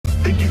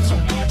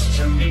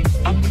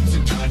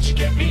that you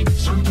get me?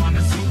 Served on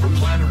a silver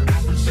platter,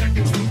 after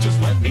seconds, you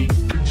just let me.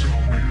 They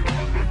tell me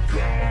I'm a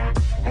god,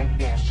 I'm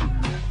lost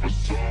in the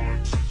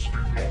facade. Sets me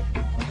off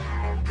the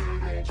ground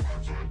at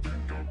all times. I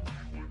think I'm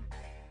feeling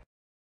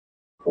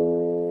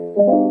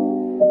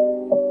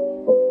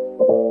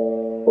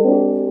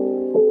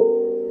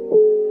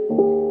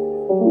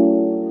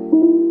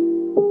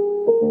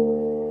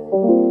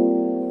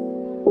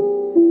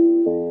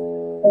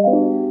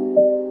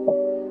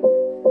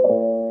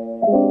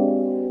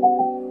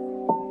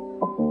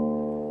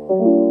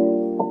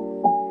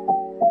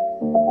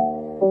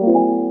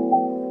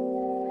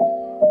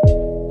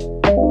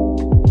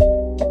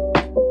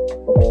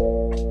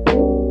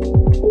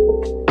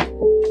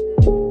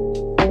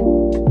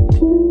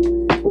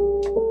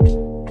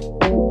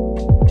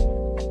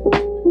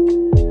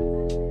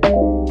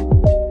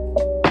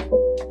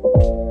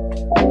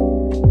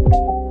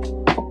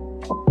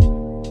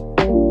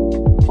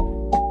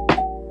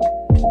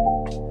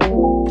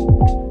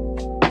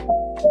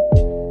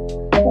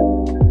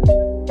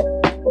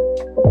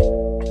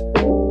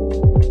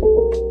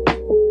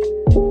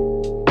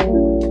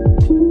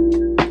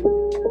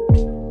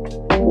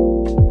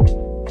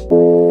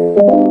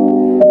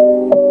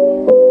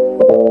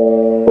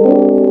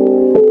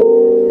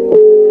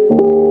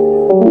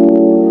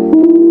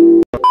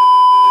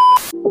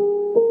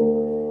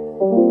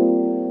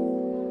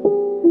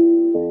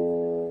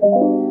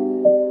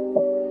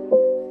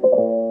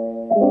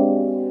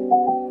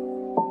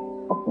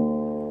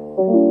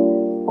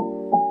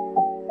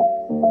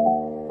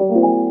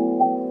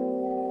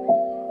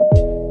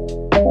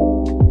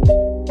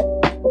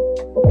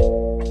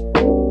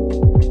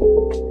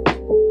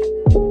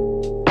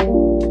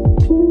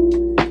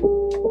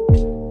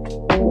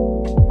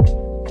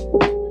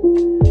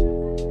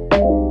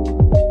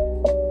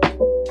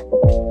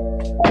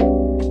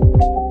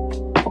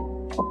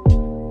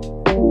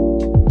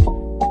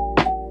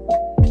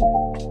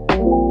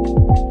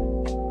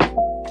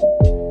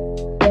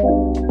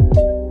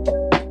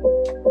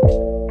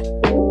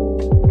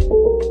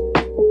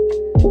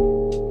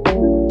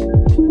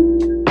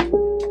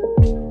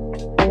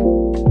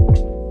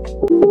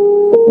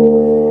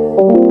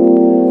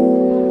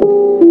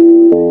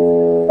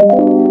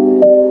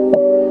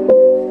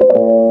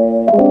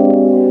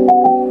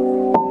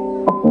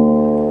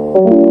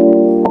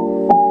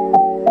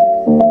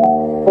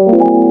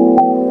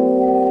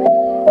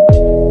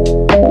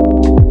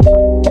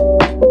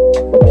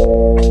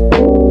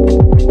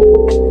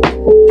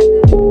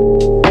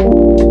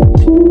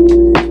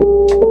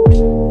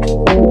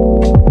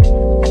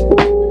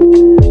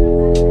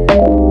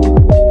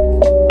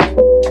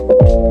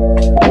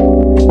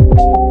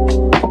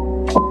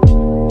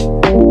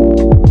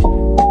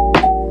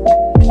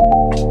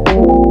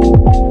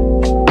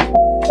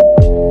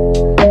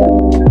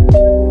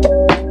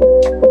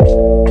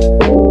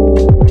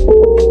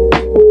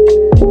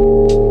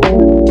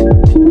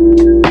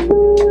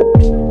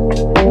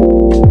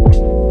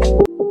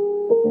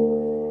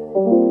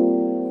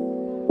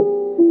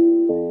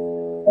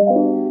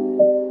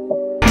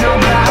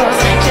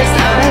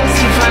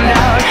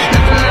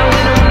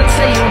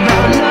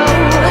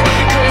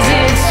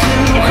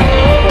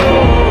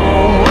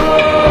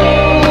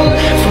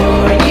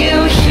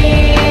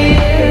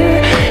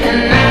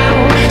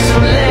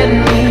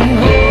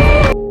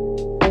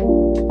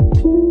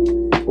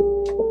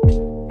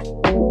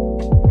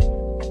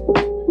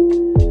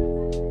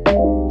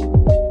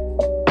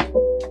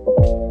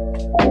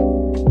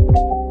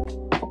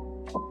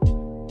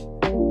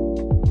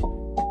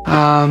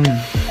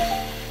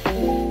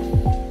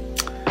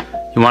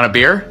You want a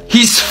beer?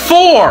 He's 4!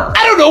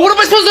 I don't know, what am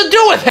I supposed to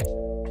do with him?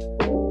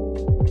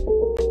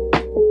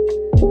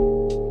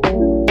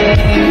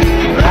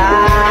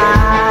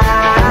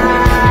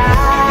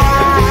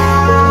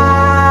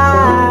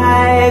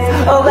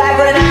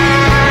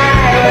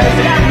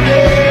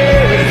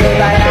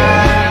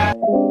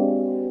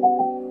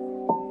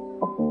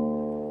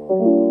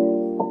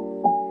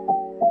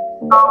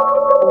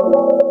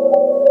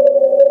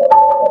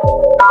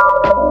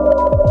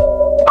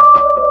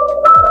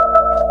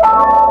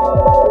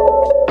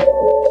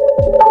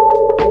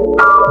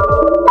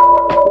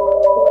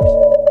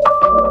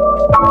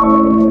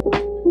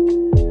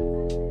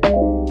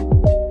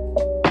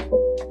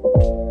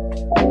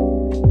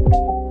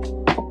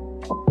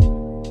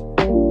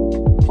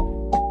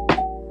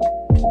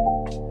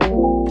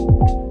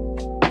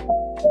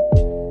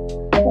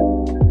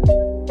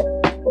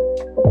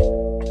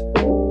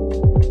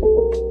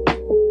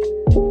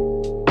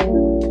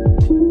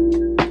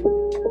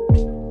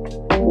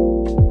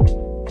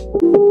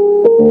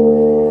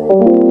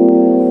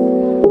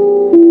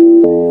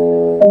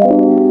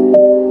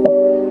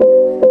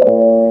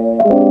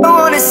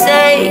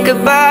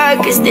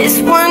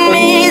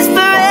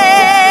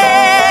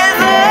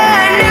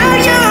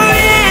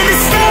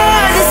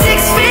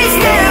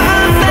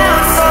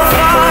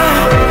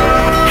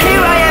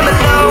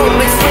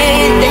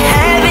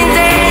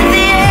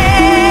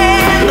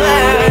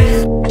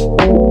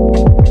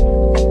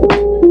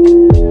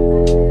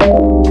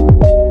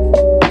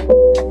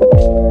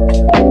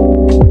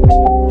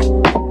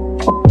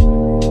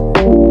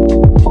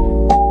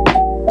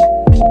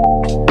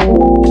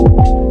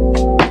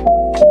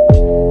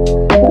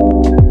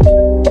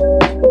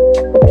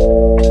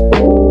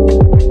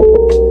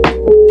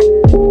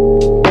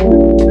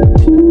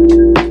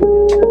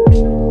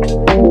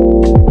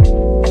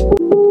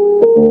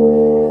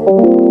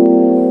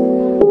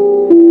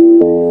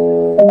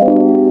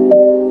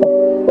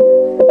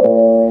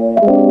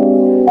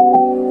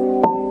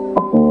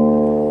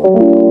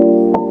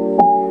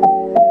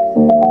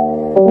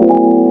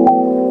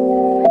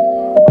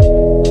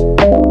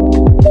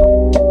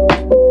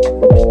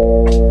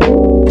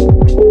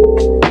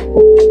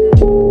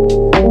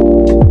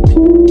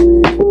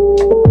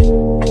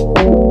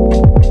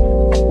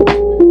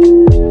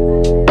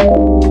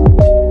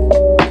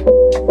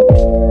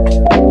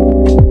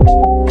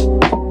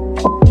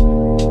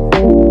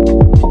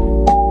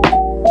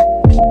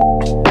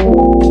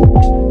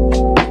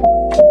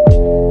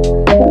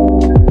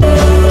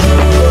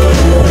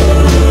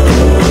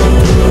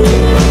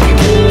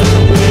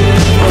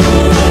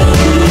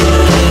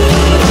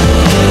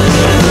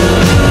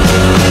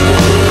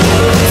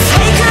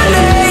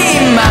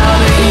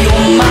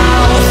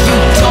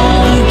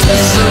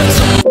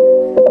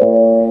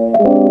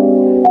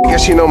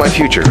 guess you know my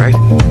future, right?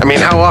 I mean,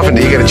 how often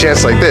do you get a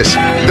chance like this?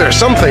 There are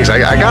some things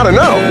I gotta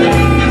know.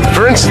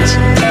 For instance,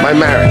 my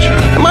marriage.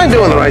 Am I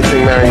doing the right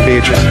thing marrying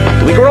Beatrice?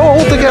 Do we grow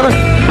old together?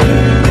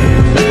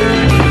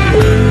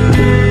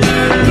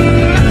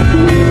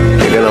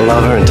 You're gonna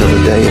love her until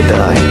the day you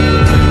die.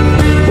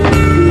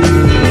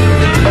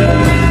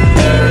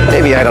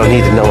 Maybe I don't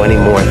need to know any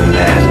more than